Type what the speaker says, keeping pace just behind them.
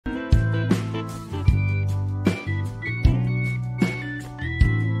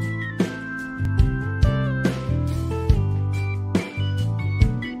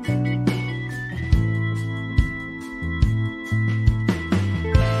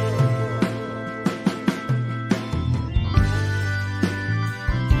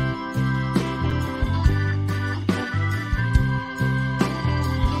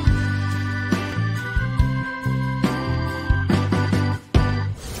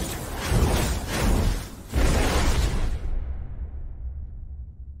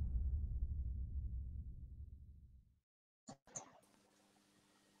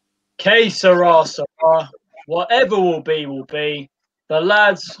Que sera, sera. Whatever will be, will be. The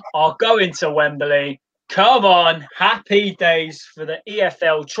lads are going to Wembley. Come on, happy days for the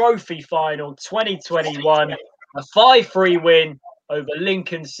EFL Trophy Final 2021. A 5-3 win over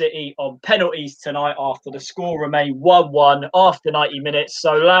Lincoln City on penalties tonight after the score remained 1-1 after 90 minutes.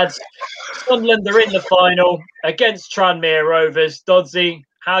 So, lads, Sunderland are in the final against Tranmere Rovers. Dodsey,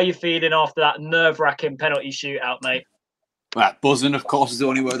 how are you feeling after that nerve-wracking penalty shootout, mate? Well, buzzing, of course, is the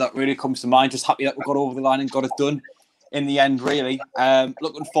only word that really comes to mind. Just happy that we got over the line and got it done in the end, really.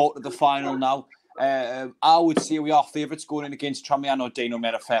 Looking forward to the final now. I would say we are favourites going in against Tranmere. I know Dino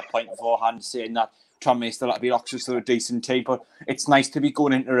made a fair point beforehand saying that Tranmere still have to beat Oxford, still a decent team. But it's nice to be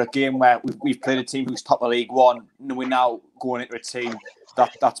going into a game where we've played a team who's top of League One, and we're now going into a team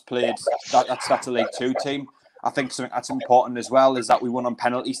that's a League Two team. I think something that's important as well is that we won on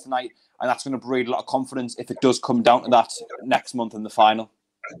penalties tonight, and that's going to breed a lot of confidence if it does come down to that next month in the final.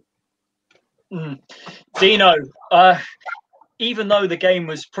 Dino, even though the game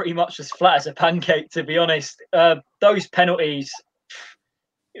was pretty much as flat as a pancake, to be honest, those penalties,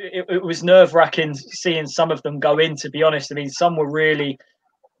 it was nerve-wracking seeing some of them go in, to be honest. I mean, some were really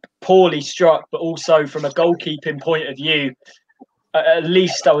poorly struck, but also from a goalkeeping point of view, at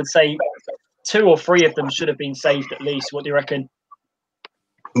least I would say 2 or 3 of them should have been saved at least. What do you reckon?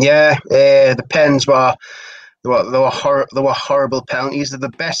 Yeah, the pens were horrible penalties. The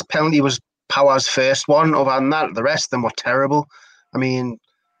best penalty was Power's first one. Other than that, the rest of them were terrible. I mean,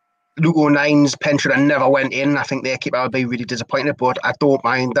 Lugo 9's pen should have never went in. I think their keeper would be really disappointed, but I don't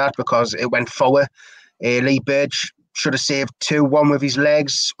mind that because it went forward. Lee Burge should have saved 2, one with his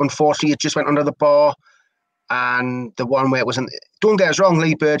legs. Unfortunately, it just went under the bar. And the one where it wasn't, don't get us wrong,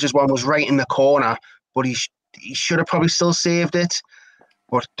 Lee Burge's one was right in the corner, but he should have probably still saved it.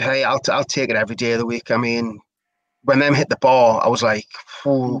 But hey, I'll take it every day of the week. I mean, when them hit the bar, I was like,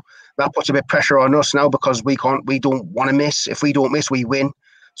 oh, that puts a bit of pressure on us now because we don't want to miss. If we don't miss, we win.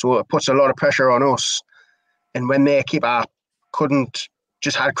 So it puts a lot of pressure on us. And when their keeper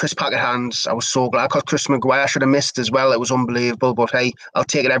just had crisp packet hands, I was so glad because Chris Maguire should have missed as well. It was unbelievable. But hey, I'll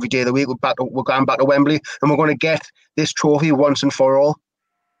take it every day of the week. We're going back to Wembley and we're going to get this trophy once and for all.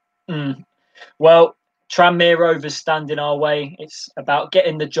 Well, Tranmere Rovers stand in our way. It's about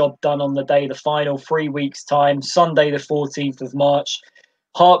getting the job done on the day, the final 3 weeks' time, Sunday the 14th of March.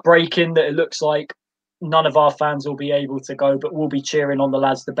 Heartbreaking that it looks like none of our fans will be able to go, but we'll be cheering on the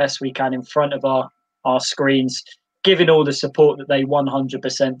lads the best we can in front of our screens, giving all the support that they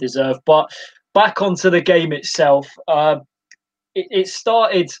 100% deserve. But back onto the game itself, it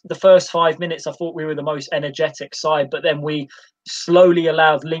started the first 5 minutes. I thought we were the most energetic side, but then we slowly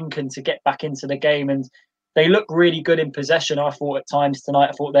allowed Lincoln to get back into the game, and they look really good in possession. I thought at times tonight,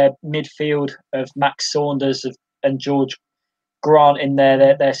 I thought their midfield of Max Saunders and George Grant in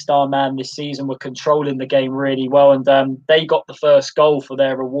their star man this season were controlling the game really well, and they got the first goal for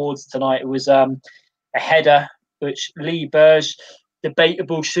their rewards tonight. It was a header which Lee Burge,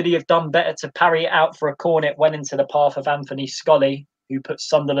 debatable, should he have done better to parry it out for a corner? It went into the path of Anthony Scully, who put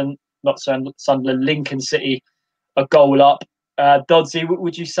Lincoln City a goal up. Dodsey,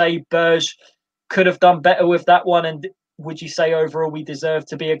 would you say Burge could have done better with that one? And would you say overall we deserve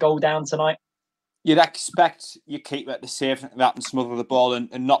to be a goal down tonight? You'd expect your keeper to save that and smother the ball and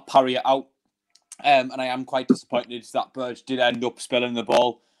not parry it out. And I am quite disappointed that Burge did end up spilling the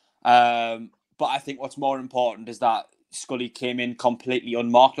ball. But I think what's more important is that Scully came in completely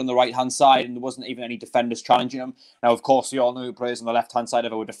unmarked on the right-hand side and there wasn't even any defenders challenging him. Now, of course, you all know who plays on the left-hand side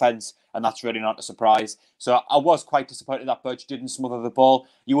of our defence, and that's really not a surprise. So I was quite disappointed that Burge didn't smother the ball.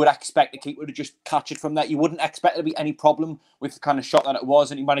 You would expect the keeper to just catch it from there. You wouldn't expect there to be any problem with the kind of shot that it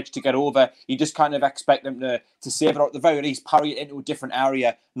was, and he managed to get over. You just kind of expect them to save it, or at the very least, parry it into a different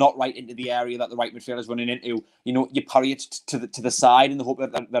area, not right into the area that the right midfielder is running into. You know, you parry it to the side in the hope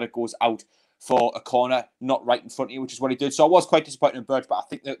that it goes out for a corner, not right in front of you, which is what he did. So I was quite disappointed in Burge, but I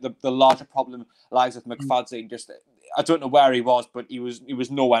think that the larger problem lies with McFadzean. Just, I don't know where he was, but he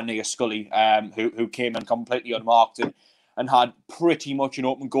was nowhere near Scully, who came in completely unmarked and had pretty much an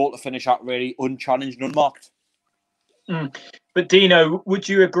open goal to finish out, really unchallenged and unmarked. But Dino, would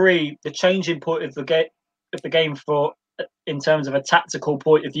you agree the changing point of the game for, in terms of a tactical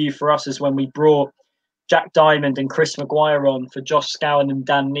point of view for us, is when we brought Jack Diamond and Chris Maguire on for Josh Scowen and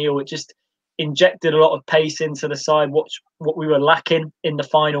Dan Neil? It just injected a lot of pace into the side, what we were lacking in the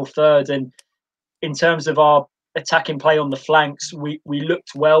final third. And in terms of our attacking play on the flanks, we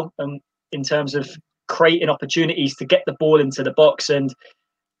looked well, and in terms of creating opportunities to get the ball into the box. And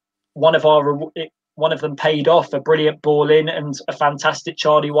one of them paid off, a brilliant ball in and a fantastic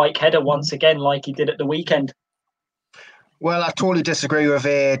Charlie White header once again, like he did at the weekend. Well, I totally disagree with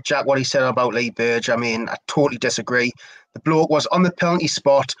Jack, what he said about Lee Burge. I mean, I totally disagree. The bloke was on the penalty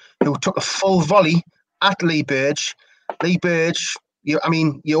spot who took a full volley at Lee Burge. Lee Burge, you're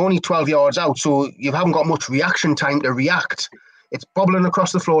only 12 yards out, so you haven't got much reaction time to react. It's bobbling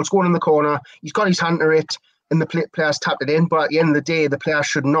across the floor, it's going in the corner, he's got his hand to it, and the player's tapped it in. But at the end of the day, the player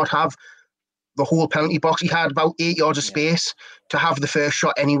should not have the whole penalty box. He had about 8 yards of space to have the first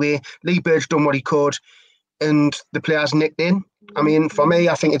shot anyway. Lee Burge done what he could, and the players nicked in. I mean, for me,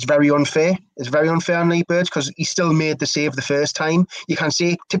 I think it's very unfair. It's very unfair on Lee Burge because he still made the save the first time. You can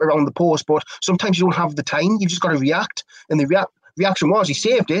say tip around the post, but sometimes you don't have the time. You've just got to react. And the reaction was he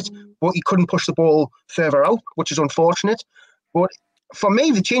saved it, but he couldn't push the ball further out, which is unfortunate. But for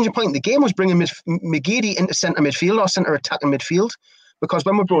me, the changing point in the game was bringing McGeady into centre midfield or centre attacking midfield, because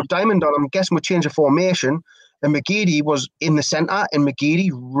when we brought Diamond on, I'm guessing we changed the formation, and McGeady was in the centre, and McGeady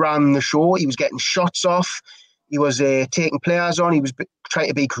ran the show. He was getting shots off. He was taking players on. He was trying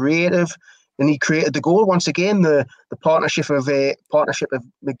to be creative, and he created the goal. Once again, the partnership of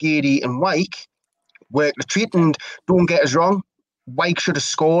McGeady and Wyke worked the treat. And don't get us wrong, Wyke should have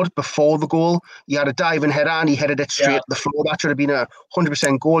scored before the goal. He had a diving header and he headed it straight to the floor. That should have been a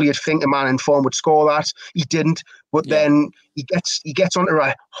 100% goal. You'd think a man in form would score that. He didn't. But then he gets onto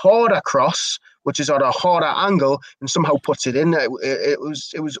a harder cross, which is at a harder angle, and somehow puts it in. It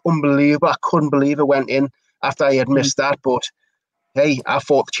was unbelievable. I couldn't believe it went in after I had missed that. But hey, I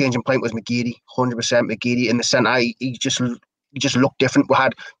thought the changing point was McGeady, 100% McGeady in the centre. He just looked different. We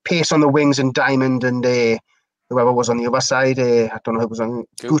had pace on the wings and Diamond and whoever was on the other side. I don't know who was on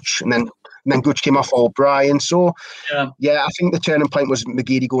Gooch, and then Gooch came off for O'Brien. So I think the turning point was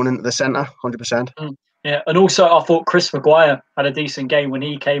McGeady going into the centre, 100%. Yeah, and also I thought Chris Maguire had a decent game when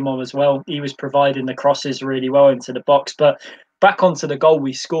he came on as well. He was providing the crosses really well into the box. But back onto the goal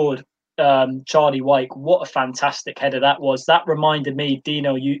we scored, Charlie Wyke, what a fantastic header that was. That reminded me,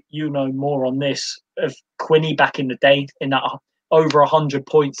 Dino, you know more on this, of Quinny back in the day in that over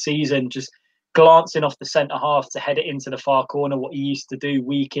 100-point season, just glancing off the centre half to head it into the far corner, what he used to do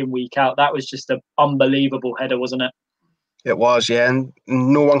week in, week out. That was just an unbelievable header, wasn't it? It was, yeah, and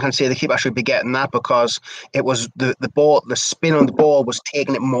no one can say the keeper should be getting that, because it was the ball, the spin on the ball was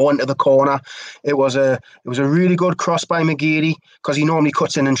taking it more into the corner. It was a really good cross by McGeady, because he normally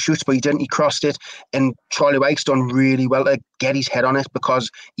cuts in and shoots, but he didn't. He crossed it, and Charlie Wyke's done really well to get his head on it,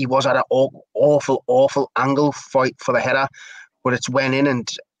 because he was at an awful angle for the header, but it's went in, and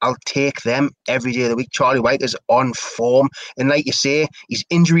I'll take them every day of the week. Charlie Wyke is on form, and like you say, he's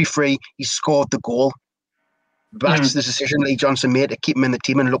injury free. He scored the goal. That's the decision Lee Johnson made to keep him in the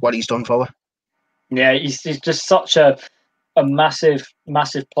team, and look what he's done for her. Yeah, he's just such a massive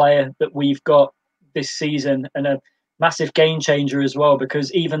player that we've got this season, and a massive game changer as well,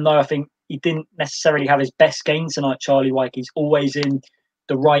 because even though I think he didn't necessarily have his best game tonight, Charlie Wyke, he's always in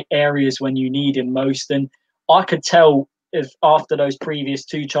the right areas when you need him most. And I could tell if after those previous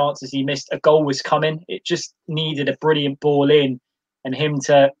 2 chances he missed, a goal was coming. It just needed a brilliant ball in, and him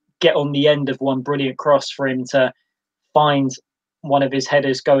to get on the end of one brilliant cross for him to find one of his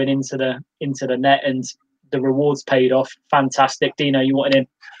headers going into the net, and the rewards paid off. Fantastic. Dino, you wanted in?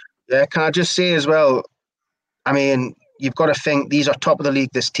 Yeah, can I just say as well, I mean, you've got to think these are top of the league,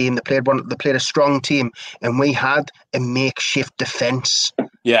 this team. They played a strong team, and we had a makeshift defence.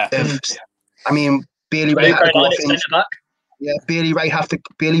 Yeah. I mean, Bailey Wright had to go off. Bailey Wright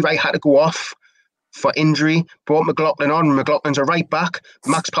had to go off for injury, brought McLaughlin on. McLaughlin's a right back.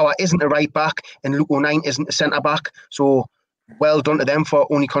 Max Power isn't a right back, and Luke O'Nien isn't a centre back. So well done to them for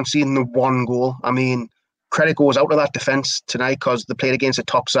only conceding the 1 goal. I mean, credit goes out to that defence tonight, because they played against the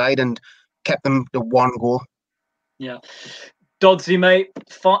top side and kept them to 1 goal. Yeah. Dodsy, mate,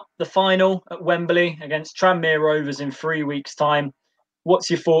 the final at Wembley against Tranmere Rovers in 3 weeks' time. What's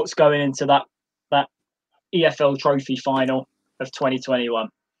your thoughts going into that EFL Trophy final of 2021?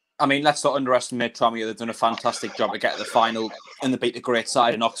 I mean, let's not underestimate Tranmere. They've done a fantastic job to get to the final, and they beat a great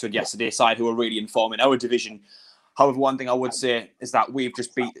side in Oxford yesterday, side who are really in form in our division. However, one thing I would say is that we've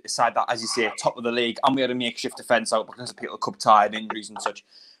just beat a side that, as you say, top of the league, and we had a makeshift defence out because of people cup tie and injuries and such.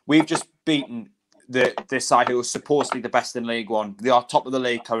 We've just beaten the side who was supposedly the best in League One. They are top of the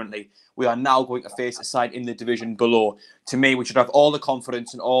league currently. We are now going to face a side in the division below. To me, we should have all the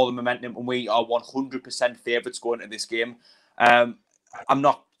confidence and all the momentum, and we are 100% favourites going into this game. I'm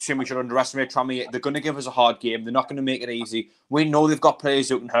not saying we should underestimate Tranmere. They're going to give us a hard game. They're not going to make it easy. We know they've got players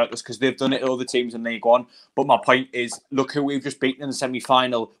who can hurt us because they've done it to other teams in League One. But my point is, look who we've just beaten in the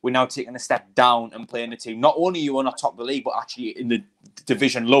semi-final. We're now taking a step down and playing a team. Not only you are not top of the league, but actually in the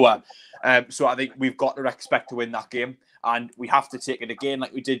division lower. So I think we've got to expect to win that game, and we have to take it again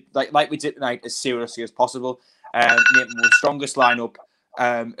like we did tonight, as seriously as possible. name the strongest lineup,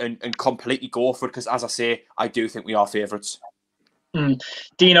 and completely go for it. Because, as I say, I do think we are favourites.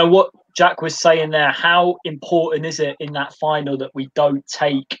 Dino, what Jack was saying there, how important is it in that final that we don't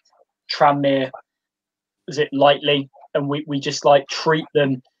take Tranmere, lightly, and we just like treat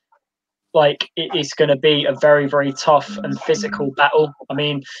them like it is going to be a very, very tough and physical battle? I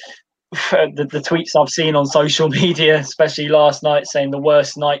mean, the tweets I've seen on social media, especially last night, saying the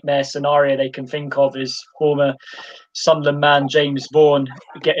worst nightmare scenario they can think of is former Sunderland man James Vaughan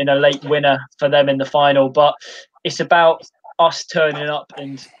getting a late winner for them in the final. But it's about us turning up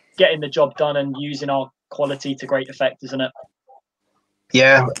and getting the job done and using our quality to great effect, isn't it?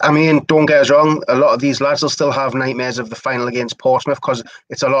 Yeah, I mean, don't get us wrong. A lot of these lads will still have nightmares of the final against Portsmouth because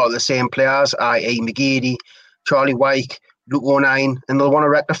it's a lot of the same players, i.e. McGeady, Charlie Wyke, Luke O'Nien, and they'll want to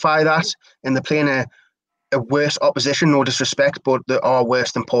rectify that. And they're playing a worse opposition, no disrespect, but they are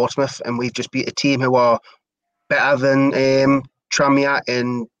worse than Portsmouth. And we've just beat a team who are better than Tranmere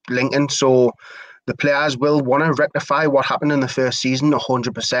and Lincoln. So the players will want to rectify what happened in the first season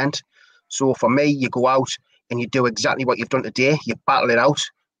 100%. So for me, you go out and you do exactly what you've done today. You battle it out.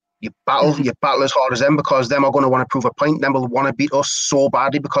 You battle as hard as them, because them are going to want to prove a point. Them will want to beat us so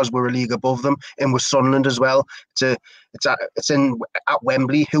badly because we're a league above them, and with Sunderland as well. It's at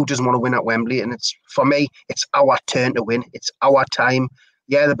Wembley. Who doesn't want to win at Wembley? And for me, it's our turn to win. It's our time.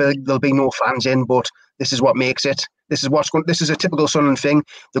 Yeah, there'll be no fans in, but this is what makes it. This is a typical Sunderland thing.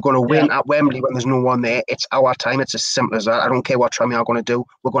 They're going to win at Wembley when there's no one there. It's our time. It's as simple as that. I don't care what Tranmere are going to do.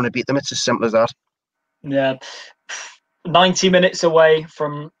 We're going to beat them. It's as simple as that. Yeah. 90 minutes away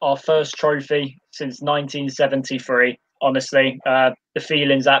from our first trophy since 1973. Honestly, the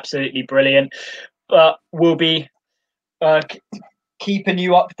feeling's absolutely brilliant. But we'll be keeping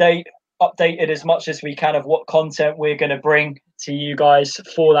you updated as much as we can of what content we're going to bring to you guys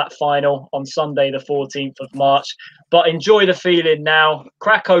for that final on Sunday, the 14th of March. But enjoy the feeling now.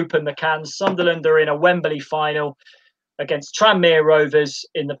 Crack open the cans. Sunderland are in a Wembley final against Tranmere Rovers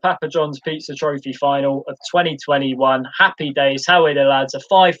in the Papa John's Pizza Trophy final of 2021. Happy days. How are the lads? A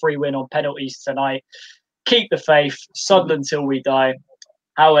 5-3 win on penalties tonight. Keep the faith. Sunderland till we die.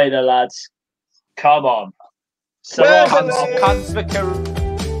 How are the lads? Come on. So Cans for